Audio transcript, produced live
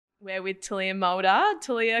We're with Tahleah Mulder.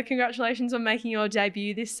 Tahleah, congratulations on making your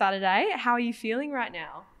debut this Saturday. How are you feeling right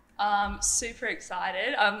now? Super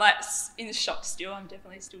excited. I'm like in shock still. I'm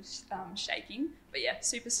definitely still shaking. But yeah,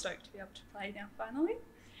 super stoked to be able to play now finally.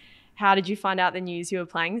 How did you find out the news you were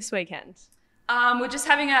playing this weekend? We're just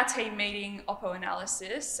having our team meeting, Oppo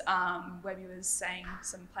analysis. Webby was saying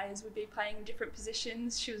some players would be playing different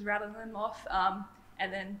positions. She was rattling them off.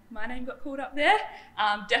 And then my name got called up there.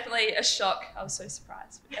 Definitely a shock. I was so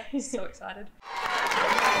surprised. But yeah, so excited.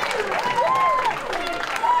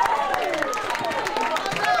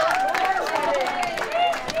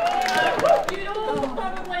 You'd all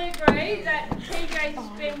probably agree that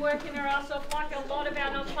TJ's been working her ass off like a lot of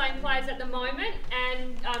our non-playing players at the moment,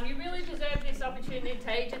 and you really deserve this opportunity,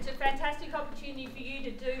 Tej. It's a fantastic opportunity for you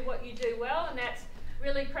to do what you do well, and that's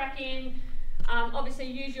really crack in. Obviously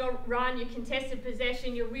use your run, your contested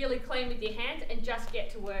possession, you're really clean with your hands and just get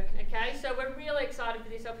to work, okay? So we're really excited for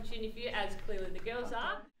this opportunity for you, as clearly the girls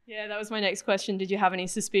are. Yeah, that was my next question. Did you have any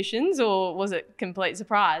suspicions or was it a complete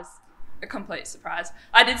surprise? A complete surprise.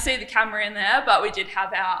 I did see the camera in there, but we did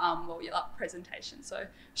have our presentation, so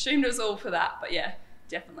assumed it was all for that, but yeah,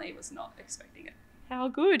 definitely was not expecting it. How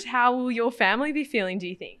good. How will your family be feeling, do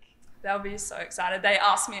you think? They'll be so excited. They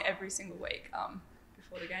ask me every single week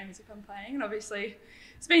before the games if I'm playing, and obviously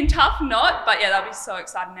it's been tough not, but yeah, they'll be so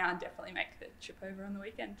excited now and definitely make the trip over on the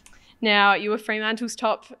weekend. Now, you were Fremantle's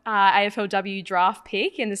top AFLW draft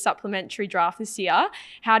pick in the supplementary draft this year.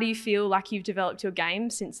 How do you feel like you've developed your game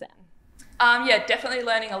since then? Yeah, definitely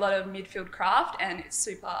learning a lot of midfield craft, and it's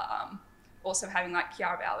super awesome having like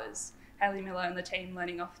Kiara Bowers, Tahleah Mulder and the team,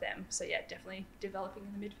 learning off them. So yeah, definitely developing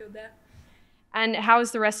in the midfield there. And how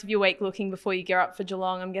is the rest of your week looking before you gear up for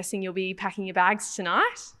Geelong? I'm guessing you'll be packing your bags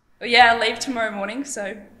tonight? Well, yeah, I leave tomorrow morning,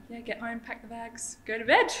 so yeah, get home, pack the bags, go to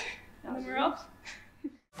bed, and then we're off.